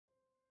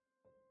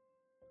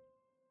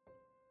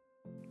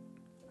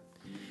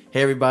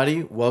Hey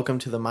everybody, welcome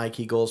to the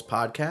Mikey Goals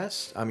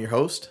podcast. I'm your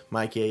host,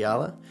 Mikey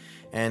Ayala,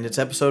 and it's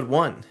episode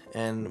 1,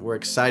 and we're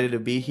excited to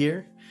be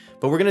here.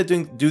 But we're going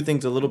to do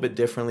things a little bit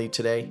differently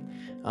today.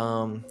 We're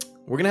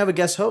going to have a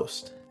guest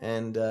host,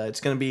 and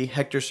it's going to be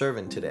Hector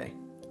Servin today.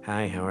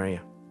 Hi, how are you?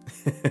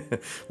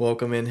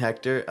 Welcome in,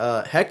 Hector.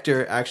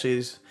 Hector actually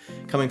is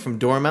coming from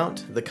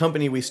Dormount, the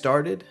company we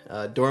started.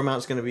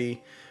 Dormount's going to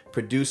be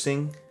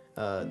producing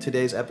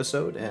today's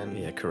episode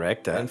and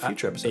correct. and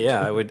future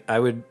episodes.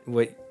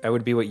 I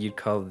would be what you'd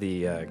call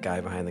the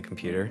guy behind the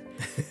computer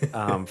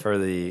for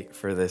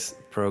this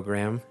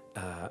program.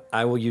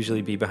 I will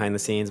usually be behind the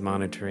scenes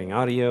monitoring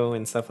audio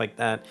and stuff like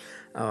that.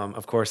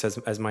 Of course,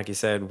 as Mikey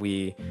said,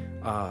 we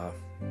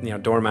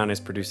Dormount is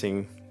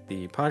producing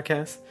the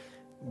podcast.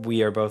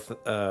 We are both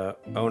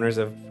owners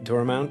of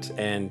Dormount,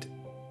 and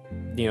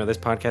this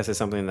podcast is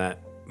something that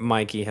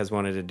Mikey has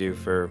wanted to do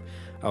for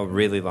a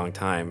really long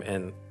time,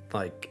 and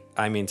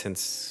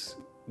since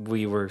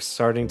we were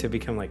starting to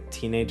become like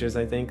teenagers,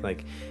 I think,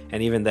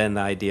 and even then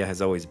the idea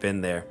has always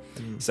been there.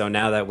 So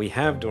now that we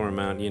have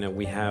Dormount,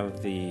 we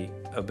have the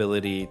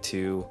ability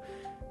to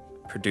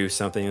produce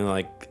something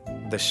like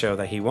the show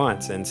that he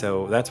wants, and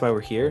so that's why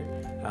we're here.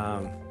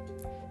 I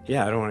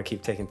don't want to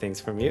keep taking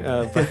things from you,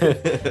 but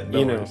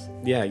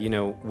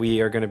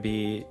we are going to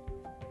be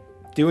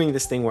doing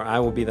this thing where I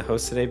will be the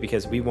host today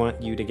because we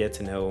want you to get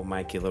to know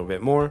Mikey a little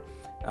bit more.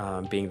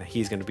 Being that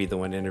he's going to be the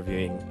one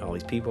interviewing all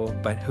these people,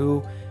 but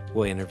who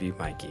will interview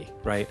Mikey,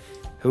 right?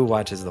 Who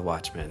watches The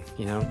Watchmen,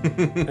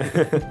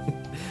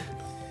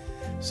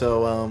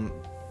 So,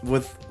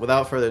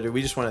 without further ado,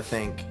 we just want to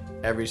thank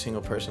every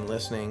single person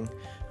listening,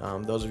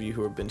 those of you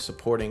who have been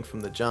supporting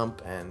from the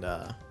jump, and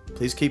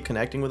please keep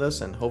connecting with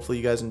us, and hopefully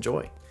you guys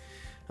enjoy.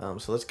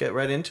 So let's get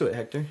right into it,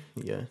 Hector.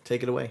 Yeah,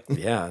 take it away.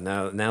 Yeah,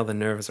 now the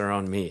nerves are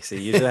on me. So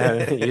usually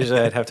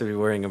I'd have to be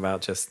worrying about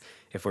just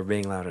if we're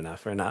being loud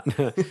enough or not.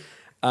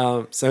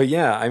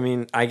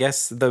 I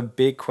guess the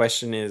big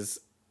question is,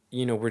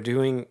 we're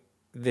doing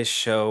this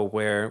show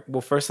where,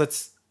 well, first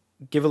let's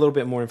give a little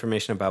bit more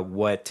information about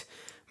what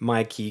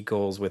Mikey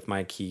Goals with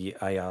Mikey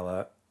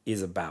Ayala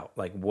is about.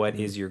 Like, what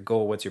is your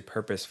goal? What's your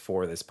purpose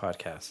for this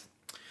podcast?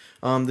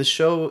 The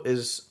show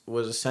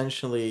was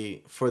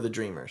essentially for the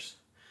dreamers,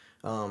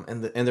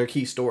 and their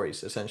key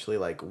stories, essentially,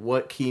 like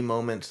what key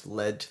moments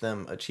led to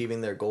them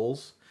achieving their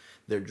goals,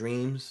 their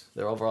dreams,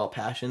 their overall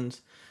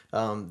passions.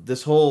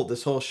 This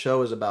whole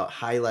show is about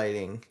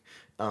highlighting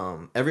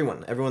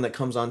everyone that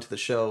comes onto the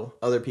show,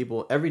 other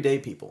people, everyday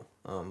people,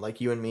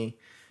 like you and me.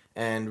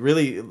 And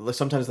really,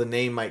 sometimes the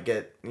name might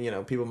get,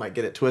 people might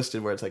get it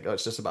twisted where it's like, oh,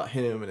 it's just about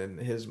him and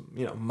his,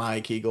 my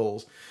key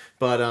goals.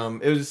 But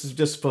it was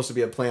just supposed to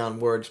be a play on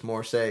words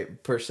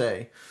per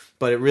se.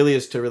 But it really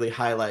is to really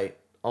highlight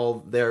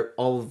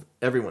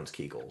everyone's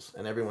key goals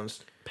and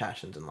everyone's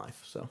passions in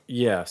life. So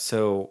yeah,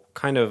 so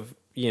kind of,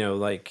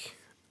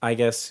 I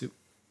guess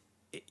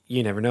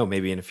you never know,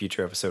 maybe in a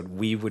future episode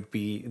we would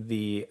be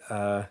the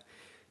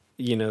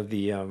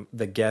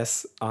the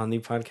guests on the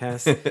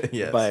podcast.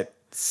 Yes. But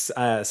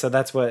so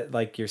that's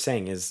what you're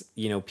saying is,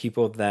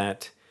 people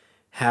that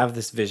have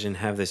this vision,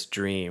 have this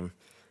dream,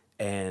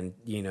 and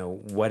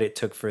what it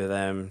took for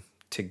them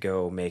to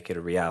go make it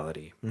a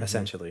reality,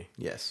 essentially.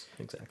 Yes,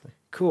 exactly.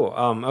 Cool.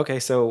 Okay,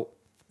 so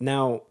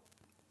now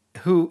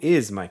who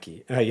is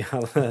Mikey?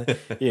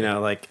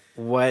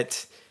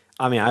 What?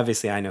 I mean,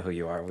 obviously I know who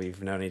you are.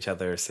 We've known each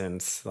other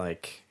since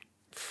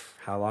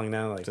how long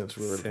now? Since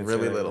we were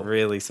really little.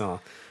 Really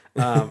small.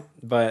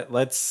 But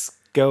let's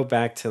go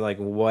back to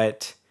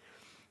what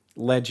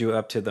led you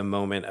up to the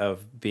moment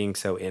of being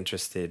so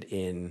interested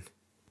in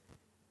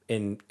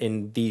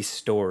these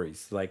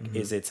stories.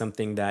 Is it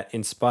something that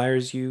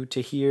inspires you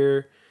to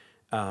hear,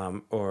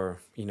 or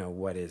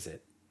what is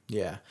it?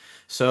 Yeah,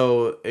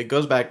 so it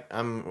goes back.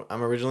 I'm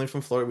originally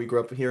from Florida. We grew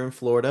up here in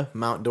Florida,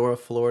 Mount Dora,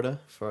 Florida,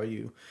 for all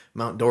you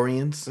Mount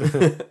Dorians.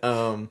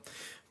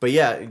 But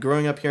yeah,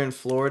 growing up here in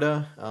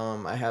Florida,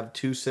 I have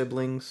 2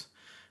 siblings,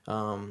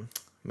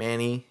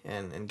 Manny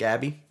and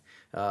Gabby,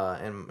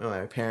 and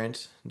my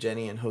parents,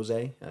 Jenny and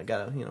Jose. I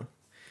got a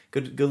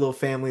good little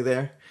family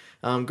there.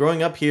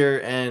 Growing up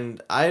here, and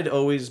I've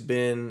always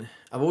been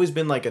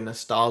like a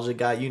nostalgia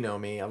guy. You know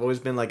me. I've always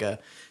been like a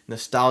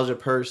nostalgia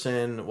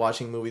person,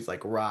 watching movies like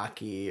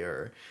Rocky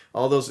or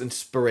all those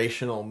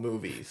inspirational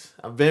movies.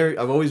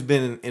 I've always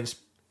been an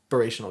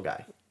inspirational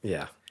guy.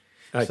 Yeah,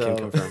 I can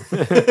confirm.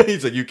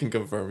 He's like, you can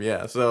confirm.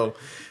 Yeah. So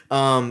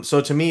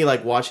to me,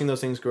 watching those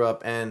things grow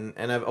up, and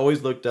I've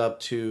always looked up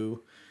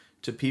to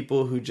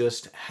people who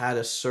just had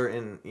a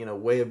certain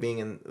way of being,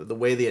 and the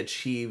way they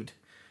achieved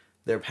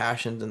their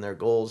passions and their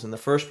goals. And the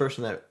first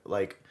person that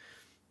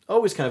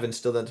always kind of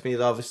instilled that to me is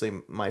obviously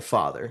my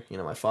father.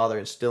 My father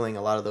instilling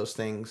a lot of those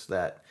things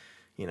that,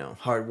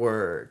 hard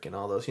work and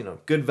all those,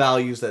 good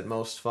values that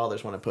most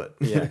fathers want to put.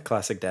 Yeah,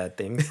 classic dad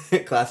things.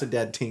 Classic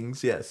dad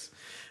things, yes.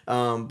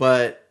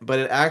 But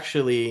it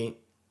actually,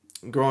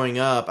 growing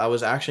up, I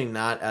was actually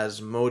not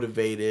as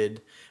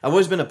motivated. I've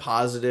always been a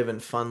positive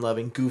and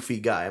fun-loving, goofy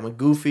guy. I'm a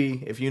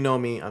goofy. If you know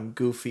me, I'm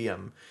goofy. I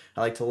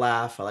like to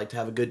laugh. I like to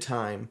have a good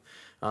time.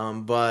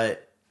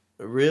 But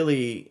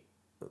really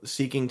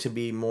seeking to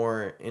be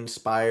more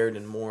inspired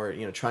and more,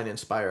 trying to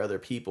inspire other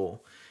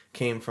people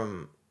came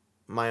from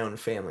my own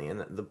family.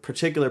 And the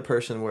particular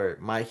person where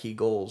Mikey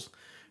Goals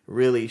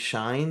really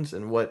shines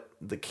and what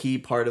the key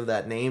part of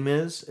that name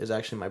is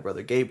actually my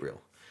brother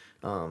Gabriel.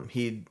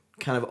 He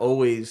kind of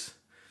always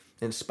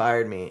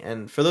inspired me.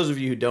 And for those of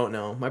you who don't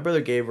know, my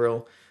brother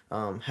Gabriel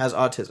has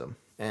autism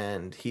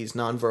and he's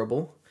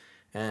nonverbal.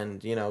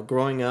 And,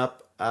 growing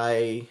up,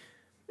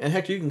 and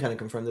Hector, you can kind of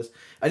confirm this.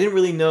 I didn't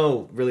really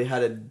know how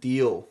to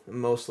deal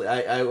mostly.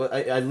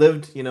 I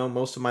lived,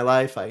 most of my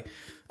life.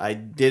 I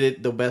did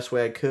it the best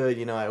way I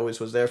could. I always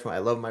was there for I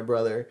love my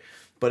brother.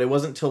 But it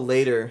wasn't till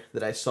later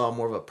that I saw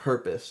more of a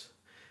purpose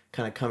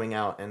kind of coming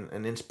out and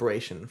an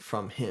inspiration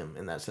from him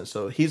in that sense.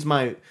 So he's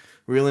my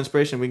real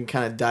inspiration. We can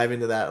kind of dive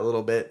into that a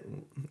little bit,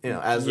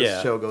 as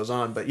this show goes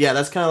on. But yeah,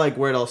 that's kind of like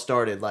where it all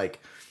started. Like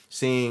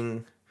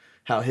seeing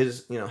how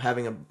his,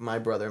 having my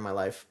brother in my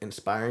life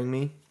inspiring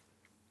me.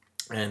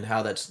 And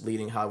how that's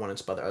leading how I want to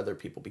inspire other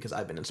people because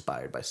I've been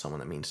inspired by someone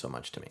that means so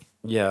much to me.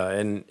 Yeah,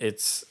 and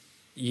it's,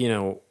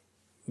 it's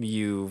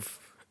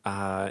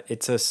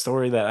a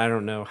story that I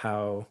don't know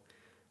how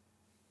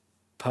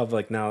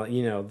public now,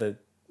 that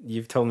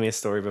you've told me a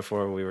story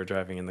before we were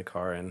driving in the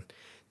car and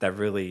that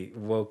really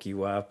woke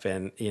you up.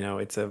 And,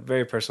 it's a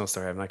very personal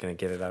story. I'm not going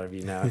to get it out of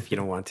you now. If you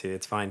don't want to,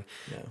 it's fine.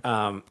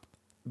 Yeah.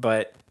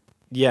 But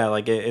yeah,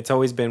 like it's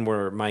always been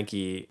where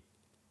Mikey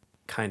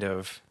kind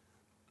of,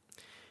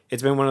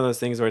 it's been one of those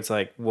things where it's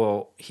like,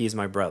 well, he's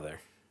my brother,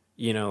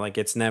 like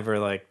it's never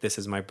like, this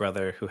is my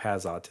brother who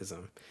has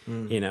autism,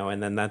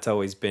 and then that's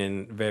always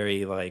been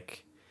very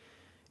like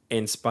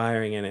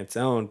inspiring in its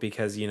own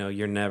because,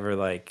 you're never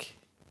like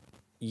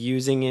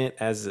using it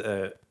as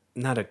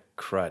not a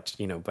crutch,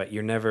 but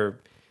you're never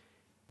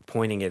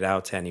pointing it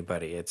out to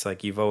anybody. It's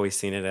like, you've always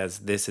seen it as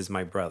this is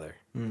my brother,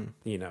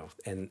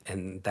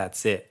 and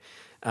that's it.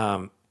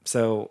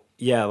 So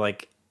yeah,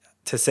 like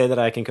to say that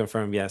I can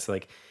confirm, yes,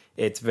 like,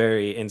 it's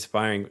very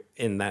inspiring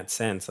in that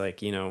sense,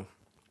 like, and,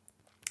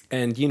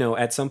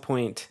 at some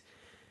point,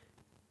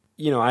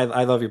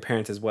 I love your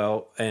parents as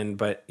well.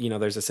 But,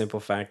 there's a simple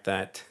fact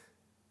that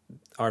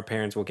our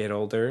parents will get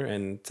older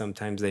and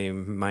sometimes they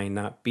might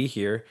not be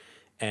here.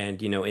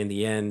 And, in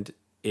the end,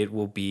 it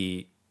will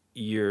be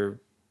your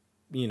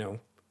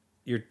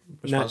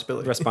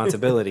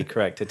responsibility,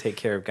 correct, to take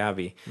care of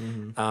Gabi.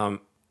 Mm-hmm.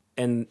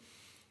 And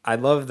I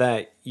love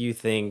that you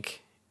think,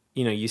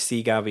 you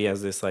see Gabi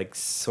as this like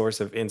source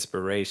of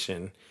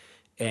inspiration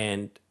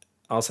and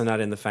also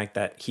not in the fact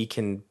that he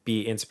can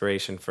be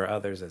inspiration for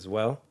others as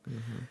well.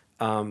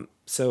 Mm-hmm.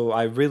 So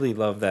I really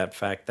love that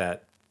fact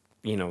that,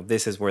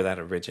 this is where that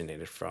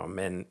originated from.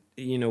 And,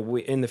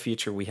 in the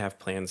future, we have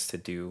plans to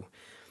do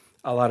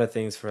a lot of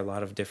things for a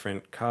lot of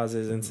different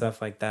causes and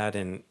stuff like that.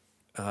 And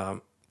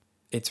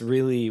it's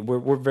really,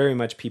 we're very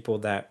much people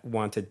that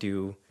want to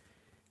do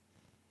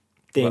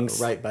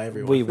things right by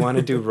everyone. We want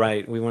to do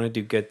right. We want to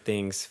do good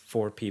things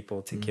for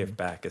people to give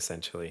back,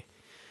 essentially.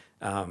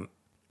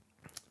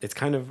 It's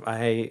kind of,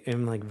 I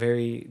am like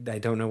I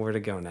don't know where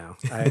to go now.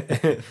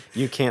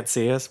 You can't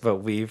see us, but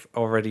we've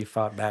already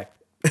fought back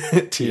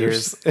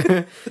tears.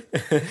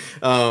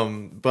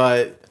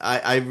 But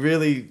I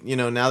really,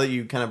 now that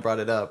you kind of brought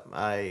it up,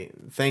 I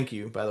thank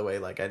you, by the way.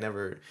 Like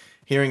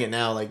hearing it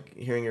now, like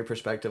hearing your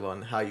perspective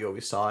on how you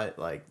always saw it,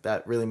 like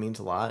that really means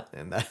a lot.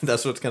 And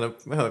that's what's kind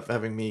of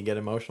having me get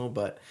emotional.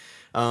 But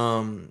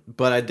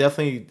I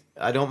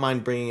don't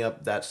mind bringing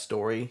up that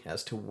story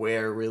as to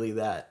where really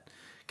that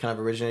kind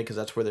of originated, because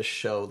that's where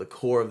the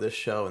core of this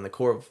show and the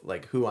core of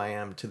like who I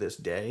am to this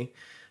day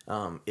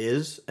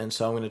is. And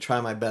so I'm going to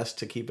try my best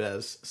to keep it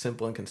as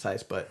simple and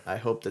concise, but I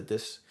hope that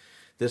this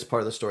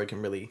part of the story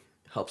can really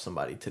help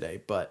somebody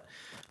today. But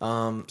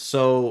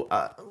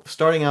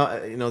starting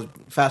out,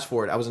 fast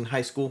forward, I was in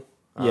high school.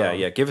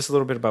 Yeah. Give us a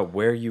little bit about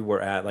where you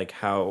were at, like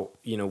how,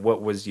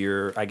 what was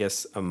your, I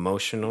guess,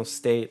 emotional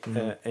state,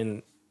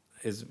 and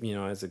is,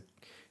 as a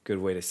good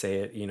way to say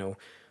it,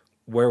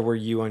 where were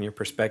you on your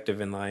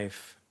perspective in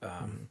life?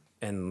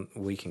 And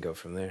we can go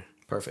from there.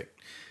 Perfect.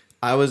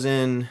 I was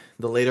in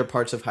the later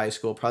parts of high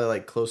school, probably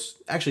like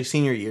actually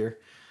senior year.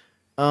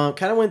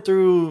 Kind of went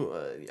through,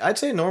 I'd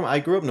say normal. I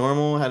grew up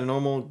normal, had a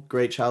normal,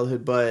 great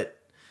childhood, but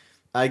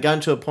I got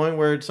into a point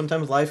where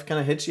sometimes life kind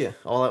of hits you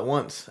all at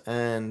once.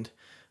 And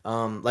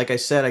like I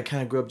said, I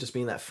kind of grew up just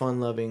being that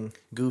fun-loving,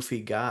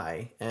 goofy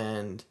guy.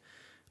 And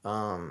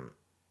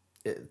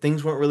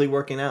things weren't really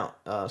working out.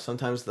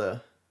 Sometimes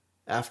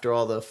after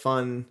all the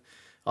fun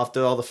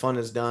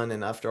is done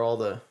and after all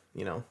the,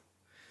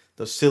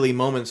 those silly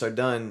moments are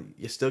done,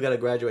 you still got to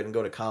graduate and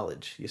go to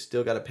college. You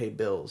still got to pay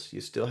bills. You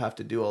still have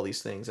to do all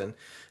these things. And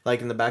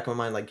like in the back of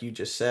my mind, like you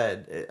just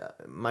said,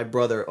 my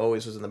brother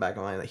always was in the back of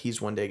my mind that he's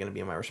one day going to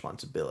be my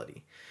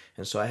responsibility.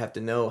 And so I have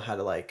to know how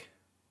to like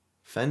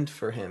fend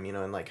for him,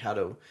 and like how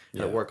to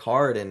work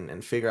hard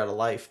and figure out a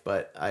life.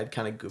 But I'd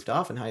kind of goofed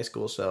off in high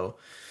school. So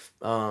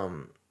I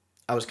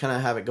was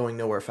kind of going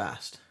nowhere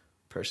fast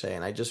per se.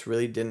 And I just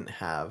really didn't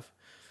have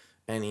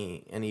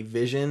any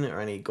vision or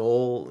any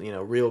goal,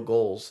 real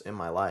goals in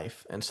my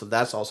life. And so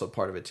that's also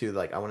part of it too.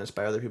 Like I want to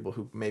inspire other people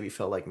who maybe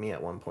felt like me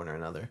at one point or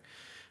another.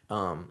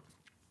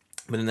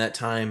 But in that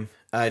time,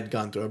 I'd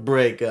gone through a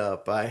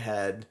breakup. I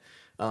had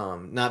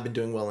not been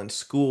doing well in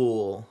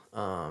school.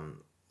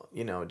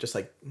 Just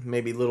like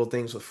maybe little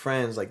things with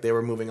friends, like they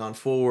were moving on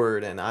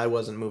forward and I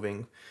wasn't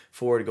moving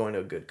forward, going to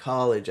a good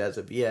college as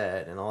of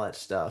yet, and all that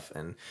stuff.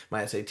 And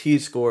my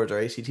SAT scores or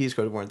ACT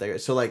scores weren't that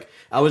great. So like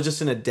I was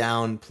just in a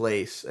down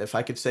place. If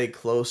I could say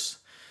close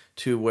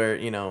to where,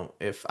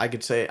 if I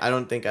could say, I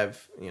don't think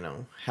I've,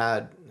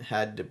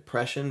 had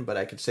depression, but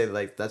I could say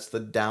like that's the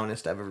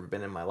downest I've ever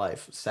been in my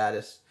life.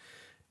 Saddest,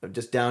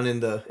 just down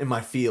in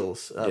my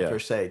feels per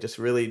se, just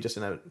really just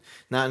not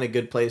in a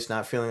good place,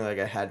 not feeling like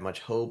I had much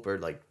hope or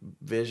like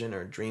vision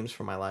or dreams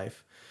for my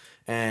life.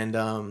 And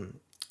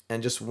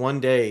just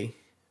one day,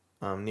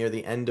 near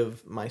the end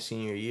of my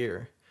senior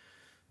year,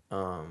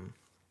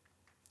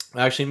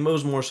 actually it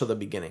was more so the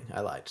beginning. I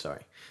lied.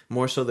 Sorry.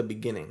 More so the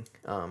beginning.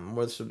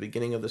 More so the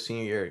beginning of the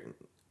senior year.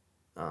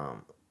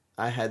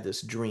 I had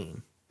this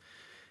dream,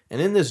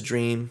 and in this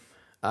dream,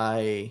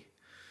 I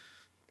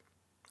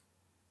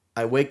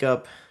wake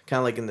up kind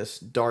of like in this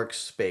dark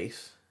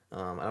space. I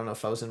don't know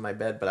if I was in my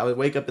bed, but I would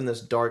wake up in this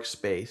dark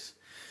space,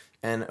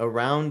 and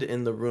around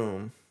in the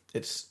room,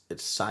 it's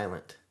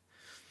silent,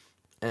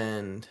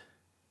 and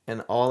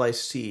all I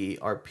see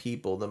are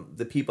people,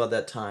 the people at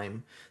that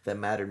time that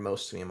mattered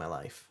most to me in my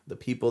life, the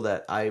people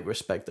that I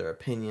respect their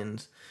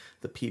opinions,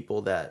 the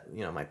people that,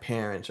 my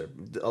parents, or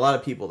a lot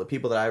of people, the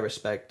people that I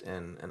respect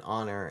and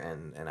honor,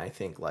 and I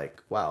think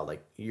like, wow,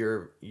 like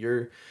you're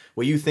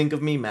what you think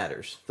of me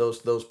matters.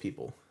 Those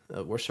people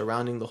were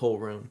surrounding the whole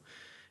room,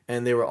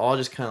 and they were all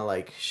just kind of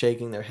like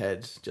shaking their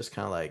heads, just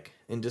kind of like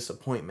in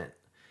disappointment,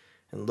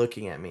 and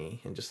looking at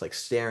me and just like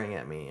staring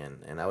at me,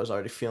 and I was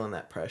already feeling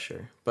that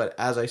pressure. But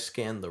as I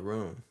scanned the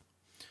room,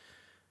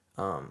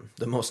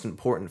 the most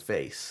important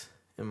face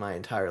in my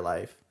entire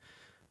life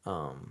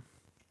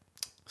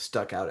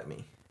stuck out at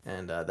me,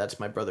 and that's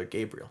my brother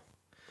Gabriel.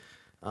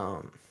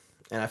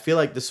 And I feel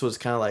like this was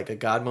kind of like a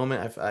God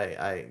moment.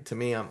 To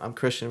me, I'm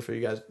Christian, for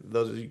you guys,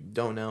 those of you who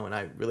don't know, and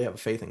I really have a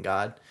faith in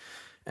God.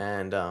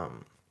 And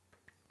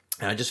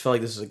I just felt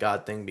like this is a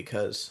God thing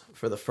because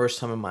for the first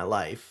time in my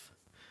life,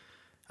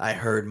 I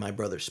heard my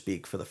brother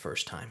speak for the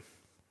first time.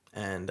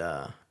 And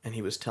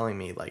he was telling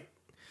me, like,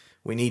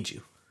 we need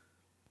you.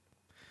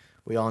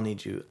 We all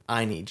need you.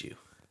 I need you.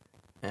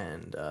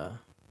 And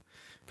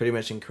pretty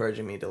much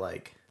encouraging me to,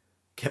 like,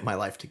 get my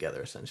life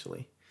together,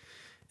 essentially.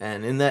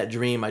 And in that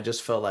dream, I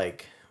just felt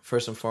like,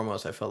 first and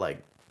foremost, I felt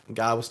like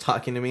God was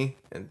talking to me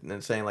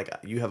and saying, like, I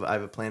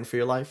have a plan for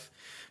your life.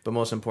 But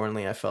most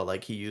importantly, I felt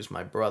like he used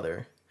my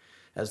brother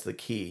as the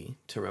key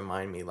to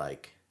remind me,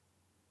 like,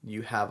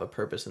 you have a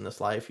purpose in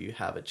this life. You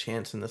have a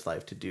chance in this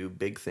life to do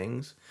big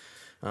things.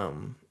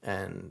 And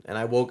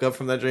I woke up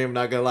from that dream,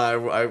 not gonna lie,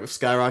 I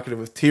skyrocketed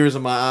with tears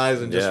in my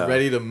eyes and just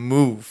ready to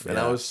move. And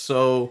I was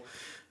so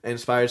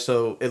inspired.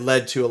 So it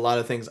led to a lot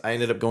of things. I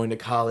ended up going to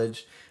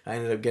college. I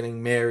ended up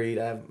getting married.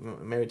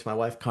 I'm married to my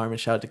wife, Carmen.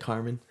 Shout out to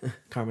Carmen,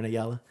 Carmen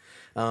Ayala.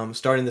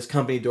 Starting this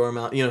company,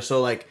 Dormount.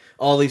 So like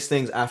all these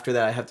things after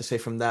that, I have to say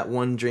from that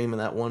one dream and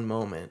that one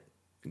moment,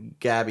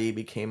 Gabby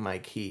became my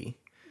key.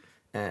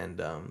 And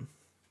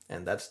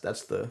that's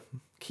the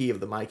key of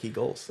the My Key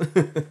Goals.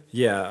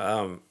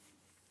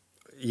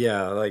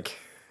 Like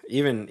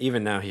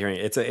even now hearing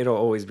it, it'll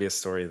always be a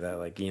story that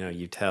like,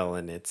 you tell,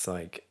 and it's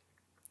like,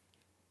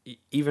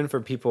 even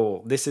for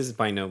people, this is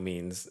by no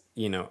means,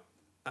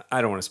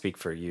 I don't want to speak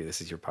for you. This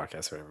is your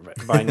podcast or whatever,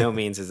 but by no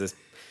means is this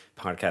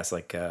podcast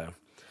like a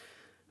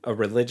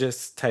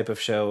religious type of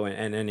show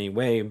in any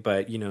way,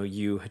 but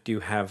you do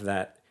have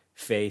that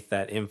faith,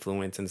 that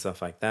influence and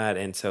stuff like that.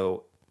 And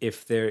so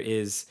if there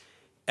is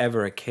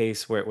ever a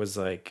case where it was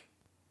like,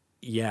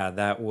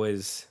 that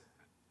was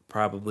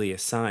probably a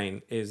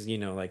sign, is,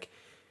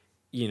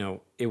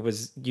 it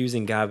was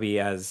using Gabi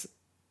as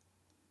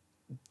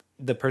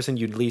the person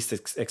you'd least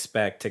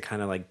expect to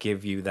kind of like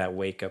give you that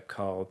wake up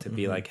call to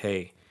be like,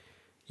 hey,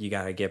 you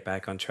got to get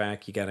back on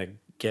track. You got to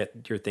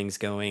get your things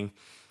going.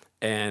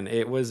 And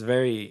it was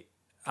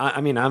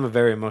I'm a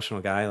very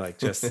emotional guy, like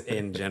just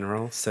in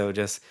general. So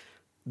just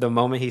the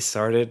moment he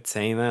started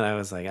saying that, I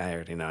was like, I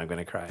already know I'm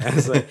going to cry. I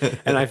was like,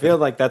 and I feel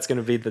like that's going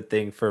to be the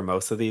thing for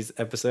most of these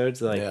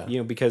episodes. Like,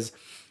 because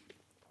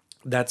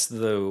that's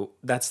the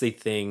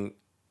thing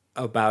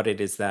about it,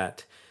 is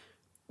that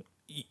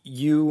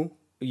you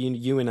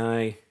and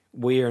I,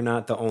 we are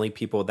not the only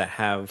people that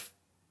have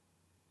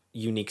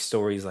unique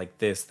stories like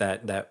this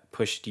that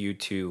pushed you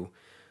to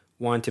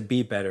want to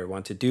be better,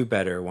 want to do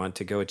better, want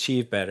to go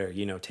achieve better,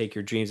 take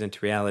your dreams into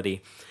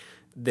reality.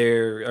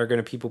 There are going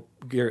to people,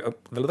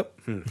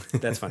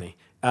 that's funny.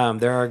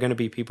 There are going to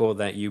be people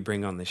that you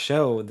bring on the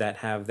show that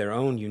have their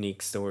own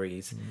unique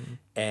stories,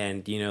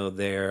 and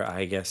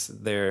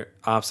their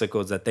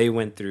obstacles that they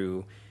went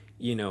through.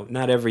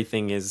 Not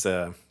everything is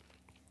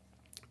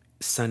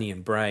sunny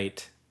and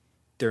bright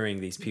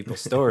during these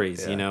people's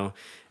stories,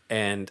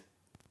 and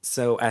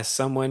So as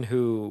someone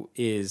who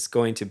is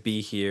going to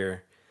be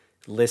here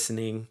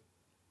listening,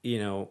 you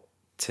know,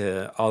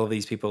 to all of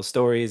these people's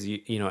stories,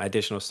 you know,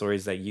 additional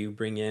stories that you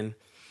bring in,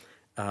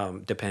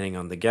 depending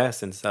on the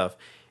guests and stuff,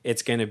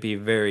 it's going to be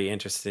very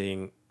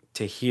interesting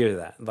to hear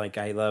that. Like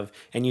I love,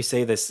 and you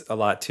say this a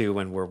lot too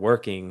when we're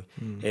working,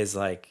 is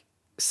like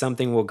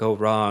something will go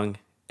wrong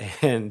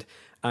and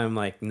I'm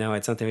like, no,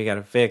 it's something we got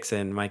to fix.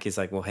 And Mikey's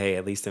like, well, hey,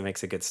 at least it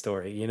makes a good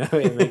story. You know,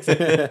 it makes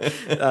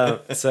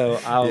it. So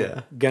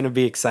I'm going to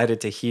be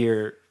excited to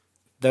hear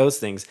those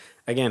things.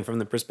 Again, from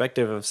the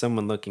perspective of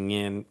someone looking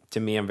in,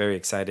 to me, I'm very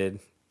excited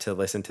to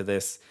listen to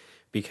this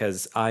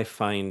because I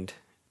find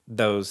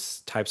those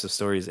types of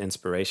stories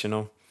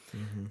inspirational.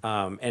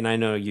 And I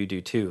know you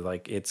do too.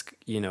 Like it's,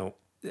 you know,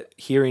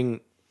 hearing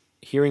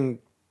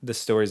the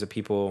stories of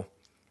people,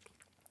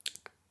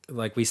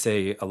 like we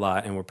say a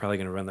lot, and we're probably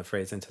going to run the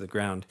phrase into the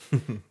ground,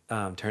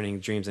 turning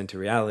dreams into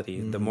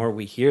reality. The more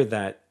we hear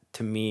that,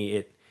 to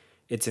me,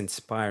 it's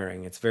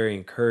inspiring. It's very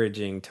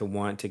encouraging to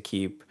want to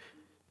keep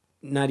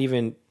not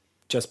even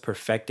just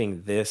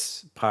perfecting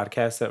this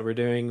podcast that we're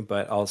doing,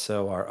 but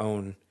also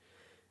our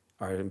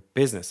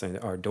business and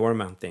our door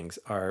mount things,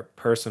 our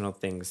personal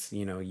things,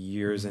 you know,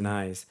 yours and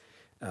I's.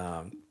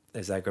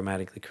 Is that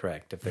grammatically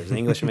correct? If there's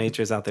English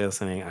majors out there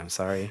listening, I'm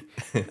sorry.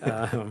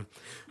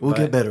 We'll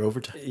get better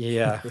over time.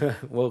 Yeah,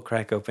 we'll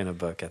crack open a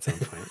book at some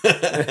point.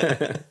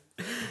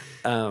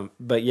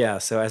 But yeah,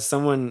 so as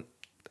someone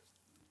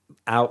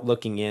out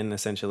looking in,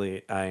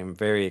 essentially, I'm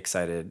very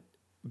excited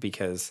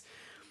because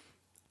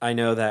I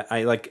know that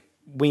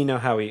we know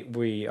how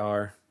we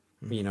are,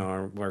 you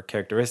know, our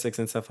characteristics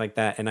and stuff like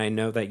that. And I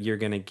know that you're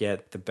going to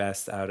get the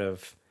best out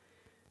of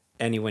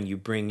anyone you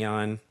bring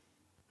on.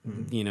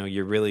 You know,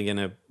 you're really going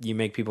to, you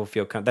make people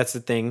feel, that's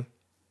the thing.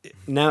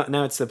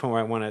 Now it's the point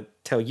where I want to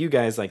tell you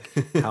guys like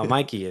how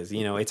Mikey is,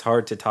 you know, it's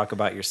hard to talk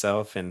about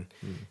yourself and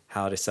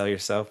how to sell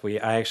yourself. I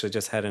actually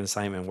just had an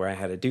assignment where I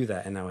had to do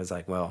that. And I was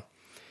like, well,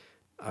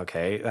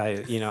 okay,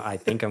 I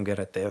think I'm good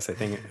at this, I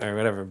think, or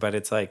whatever, but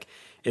it's like,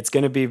 it's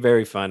going to be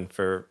very fun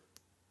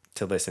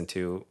to listen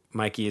to.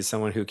 Mikey is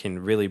someone who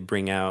can really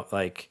bring out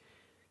like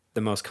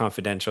the most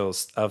confidential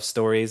of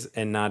stories,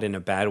 and not in a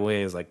bad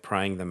way as like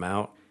prying them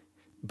out,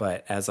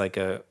 but as like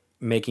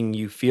making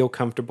you feel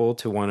comfortable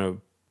to want to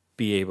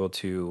be able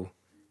to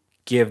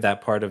give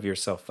that part of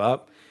yourself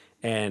up.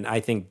 And I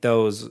think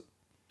those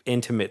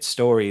intimate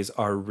stories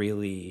are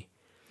really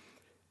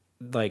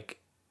like,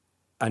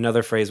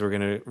 another phrase we're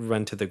going to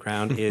run to the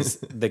ground is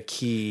the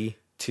key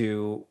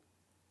to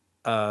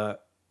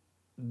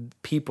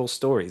people's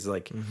stories,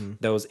 like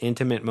those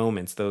intimate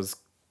moments, those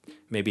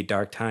maybe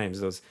dark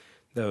times, those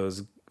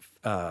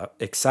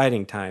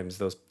exciting times,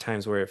 those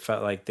times where it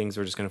felt like things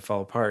were just going to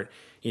fall apart.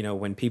 You know,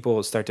 when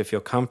people start to feel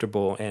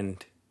comfortable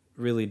and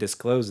really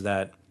disclose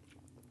that,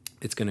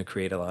 it's going to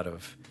create a lot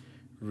of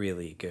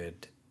really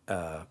good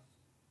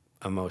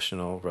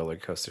emotional roller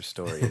coaster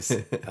stories.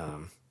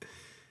 It'll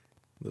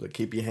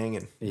keep you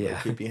hanging. Yeah.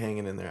 It'll keep you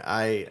hanging in there.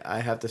 I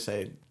have to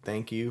say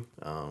thank you.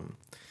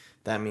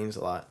 That means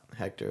a lot,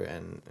 Hector.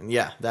 And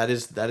yeah, that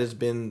has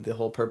been the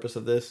whole purpose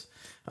of this.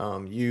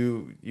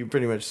 You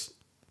pretty much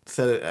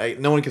said it.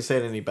 No one can say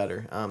it any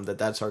better.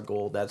 That's our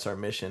goal. That's our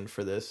mission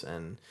for this.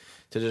 And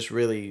to just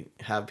really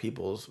have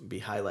people's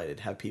be highlighted,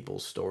 have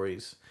people's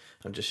stories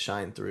just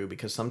shine through,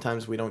 because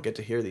sometimes we don't get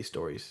to hear these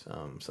stories.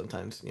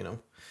 Sometimes, you know,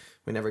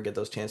 we never get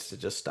those chances to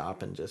just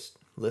stop and just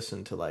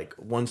listen to like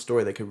one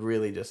story that could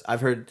really just, I've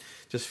heard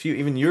just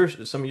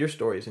some of your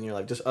stories in your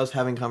life, just us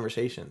having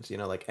conversations, you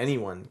know, like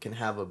anyone can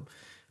have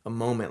a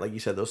moment, like you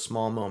said, those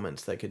small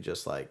moments that could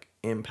just like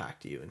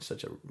impact you in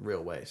such a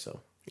real way.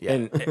 So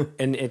yeah.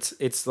 And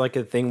it's like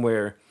a thing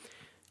where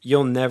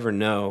you'll never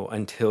know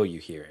until you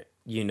hear it.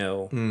 You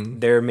know,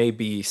 there may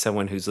be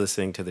someone who's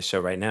listening to the show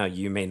right now.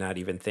 You may not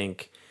even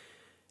think,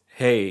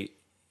 hey,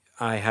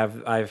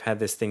 I've had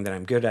this thing that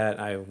I'm good at,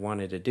 I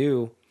wanted to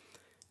do.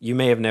 You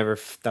may have never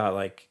thought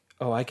like,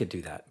 oh, I could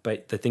do that.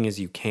 But the thing is,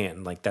 you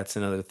can. Like, that's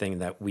another thing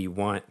that we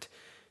want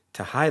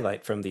to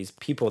highlight from these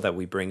people that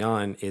we bring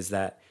on, is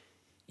that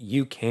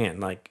you can,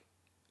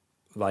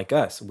 like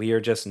us. We are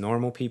just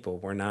normal people.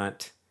 We're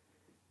not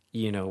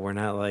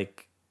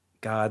like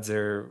gods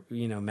or,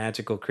 you know,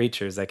 magical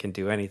creatures that can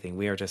do anything.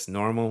 We are just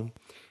normal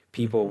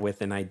people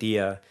with an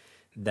idea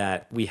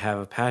that we have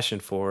a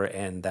passion for,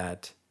 and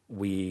that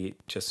we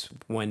just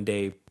one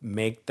day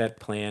make that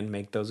plan,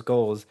 make those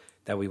goals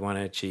that we want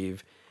to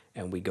achieve,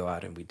 and we go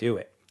out and we do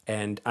it.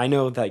 And I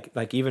know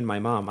like even my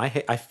mom,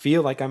 I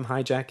feel like I'm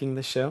hijacking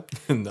the show.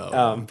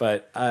 No.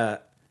 But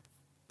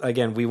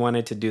again, we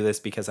wanted to do this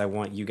because I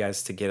want you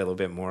guys to get a little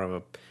bit more of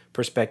a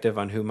perspective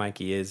on who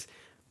Mikey is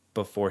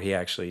before he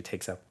actually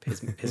takes up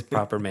his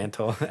proper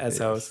mantle as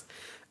host.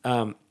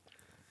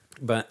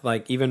 But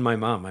like even my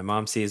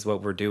mom sees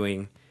what we're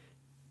doing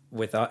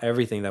with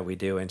everything that we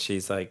do, and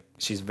she's a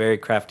very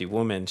crafty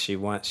woman.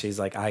 She's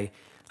like, I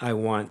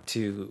want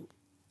to,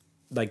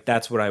 like,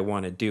 that's what I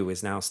want to do,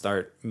 is now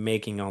start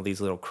making all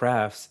these little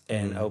crafts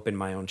and open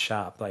my own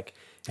shop. Like,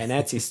 an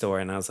Etsy store,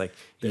 and I was like,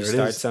 you There it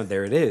start is. some,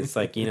 there it is.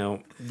 Like,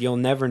 you'll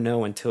never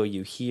know until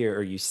you hear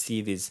or you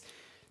see these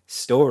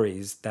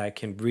stories that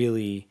can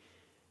really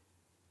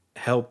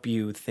help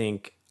you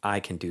think, I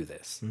can do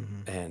this.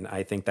 And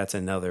I think that's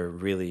another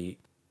really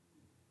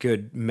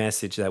good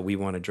message that we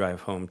want to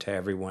drive home to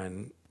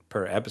everyone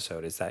per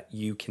episode, is that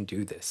you can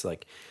do this.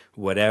 Like,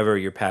 whatever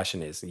your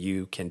passion is,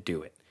 you can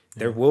do it.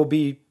 There will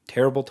be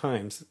terrible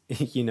times.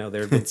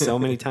 There have been so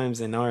many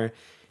times in our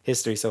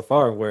history so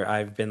far where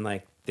I've been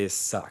like, this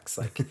sucks.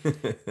 Like,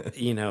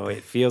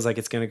 it feels like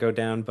it's going to go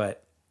down,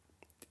 but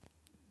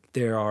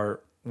there are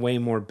way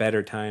more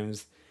better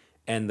times,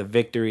 and the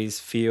victories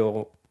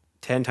feel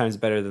 10 times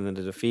better than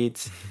the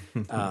defeats.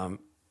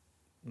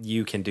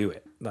 You can do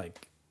it.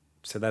 Like,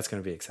 so that's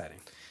going to be exciting.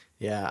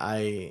 Yeah,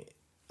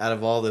 out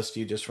of all this,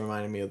 you just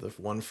reminded me of the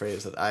one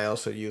phrase that I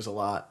also use a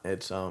lot.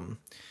 It's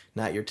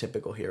not your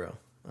typical hero.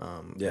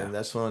 And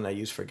that's one I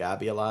use for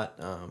Gabby a lot,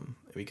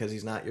 because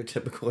he's not your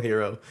typical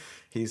hero.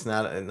 He's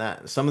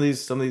not some of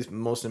these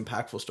most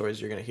impactful stories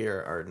you're gonna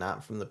hear are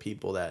not from the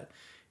people that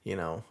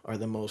are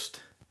the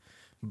most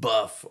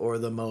buff or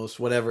the most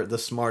whatever, the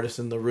smartest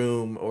in the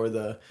room,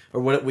 or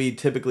what we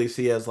typically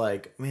see as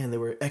like, man, they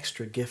were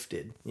extra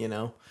gifted,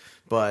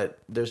 but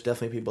there's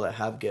definitely people that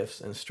have gifts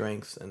and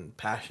strengths and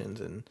passions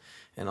and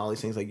all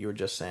these things, like you were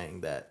just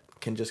saying, that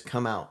can just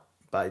come out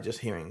by just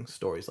hearing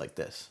stories like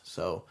this.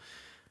 So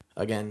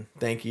again,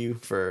 thank you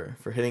for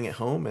hitting it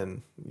home,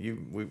 and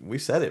we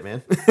said it,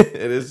 man.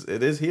 it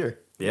is here.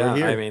 Yeah, We're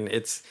here. I mean,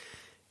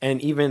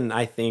 and even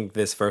I think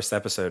this first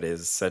episode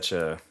is such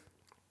an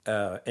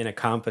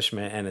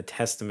accomplishment and a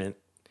testament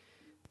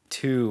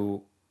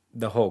to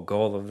the whole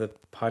goal of the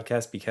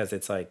podcast, because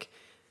it's like,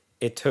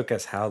 it took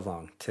us how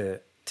long to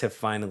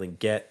finally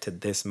get to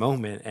this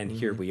moment, and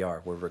here we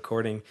are. We're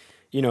recording.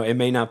 It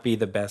may not be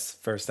the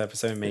best first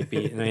episode.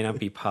 It may not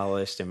be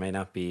polished. It may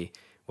not be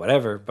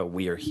whatever, but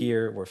we are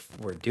here.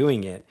 We're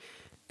doing it,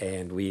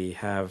 and we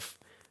have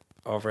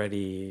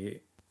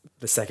already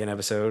the second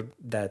episode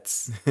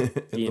that's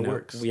in the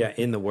works. Yeah,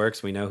 in the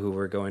works. We know who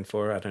we're going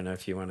for. I don't know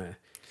if you want to.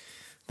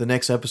 The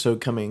next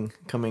episode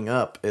coming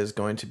up is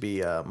going to be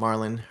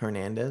Marlon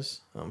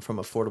Hernandez from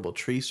Affordable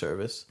Tree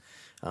Service.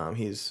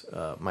 He's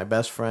my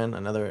best friend,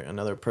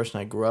 another person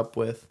I grew up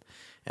with,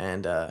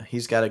 and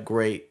he's got a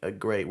great.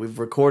 We've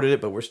recorded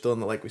it, but we're still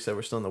like we said,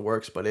 we're still in the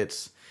works. But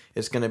it's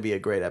going to be a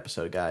great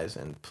episode, guys,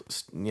 and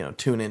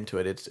tune into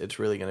it. It's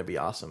really going to be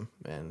awesome,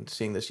 and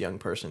seeing this young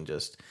person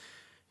just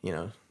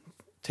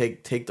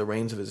take the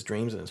reins of his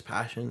dreams and his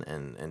passion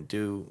and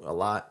do a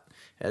lot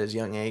at his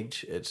young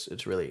age.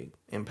 It's really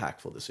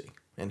impactful to see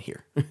and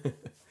hear.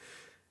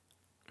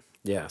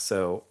 Yeah,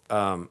 so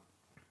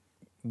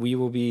we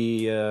will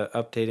be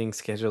updating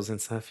schedules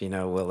and stuff.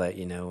 We'll let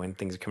you know when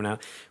things are coming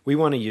out. We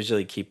want to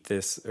usually keep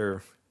this,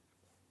 or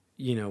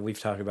we've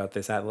talked about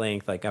this at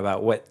length, like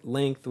about what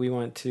length we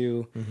want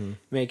to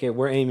make it.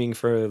 We're aiming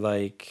for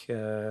like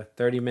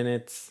 30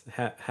 minutes,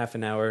 half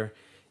an hour.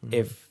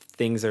 If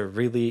things are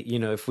really,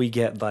 if we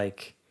get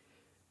like,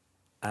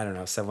 I don't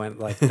know, someone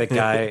like the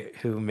guy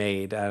who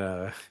made,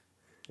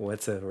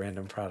 what's a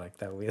random product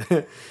that we...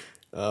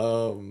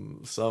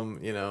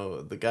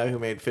 the guy who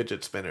made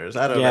fidget spinners.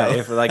 I don't know. Yeah,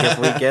 if we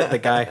get the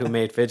guy who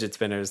made fidget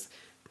spinners,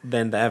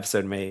 then the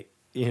episode may,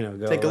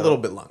 go take a little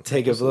bit longer.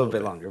 Take a little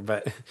bit longer,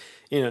 but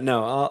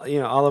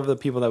all of the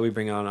people that we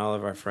bring on, all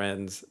of our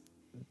friends,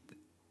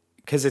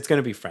 because it's going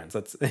to be friends.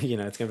 It's going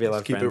to be a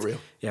lot of friends. Keep it real.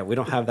 Yeah, we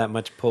don't have that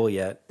much pull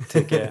yet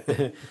to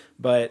get,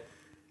 but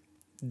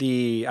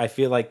I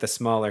feel like the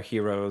smaller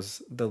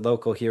heroes, the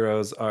local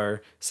heroes,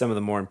 are some of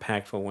the more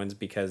impactful ones,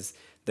 because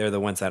they're the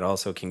ones that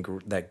also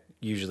that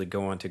usually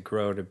go on to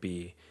grow to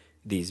be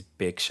these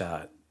big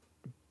shot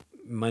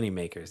money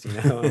makers,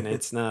 and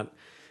it's not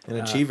and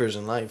achievers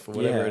in life, or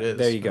whatever it is.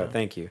 There you go.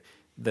 Thank you.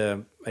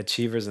 The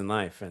achievers in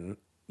life. And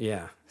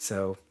yeah,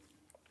 so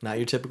not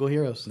your typical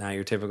heroes.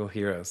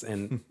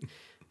 And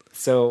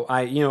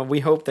so we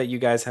hope that you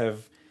guys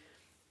have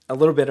a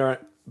little bit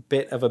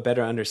of a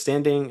better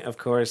understanding. Of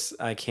course,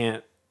 I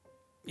can't,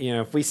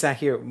 if we sat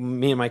here,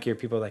 me and Mikey are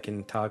people that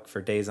can talk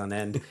for days on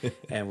end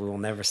and we will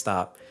never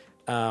stop.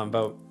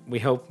 But we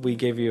hope we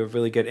gave you a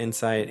really good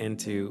insight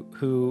into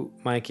who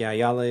Mikey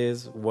Ayala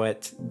is,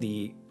 what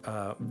the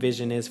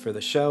vision is for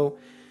the show,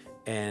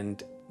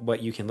 and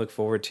what you can look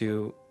forward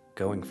to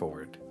going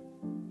forward.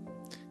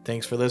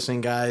 Thanks for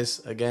listening,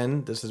 guys.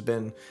 Again, this has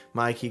been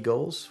My Key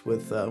Goals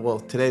with,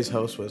 today's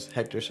host was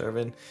Hector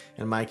Servin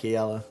and Mikey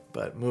Ayala.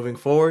 But moving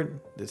forward,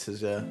 this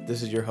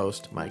is your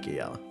host, Mikey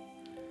Ayala.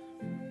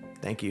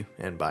 Thank you,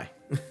 and bye.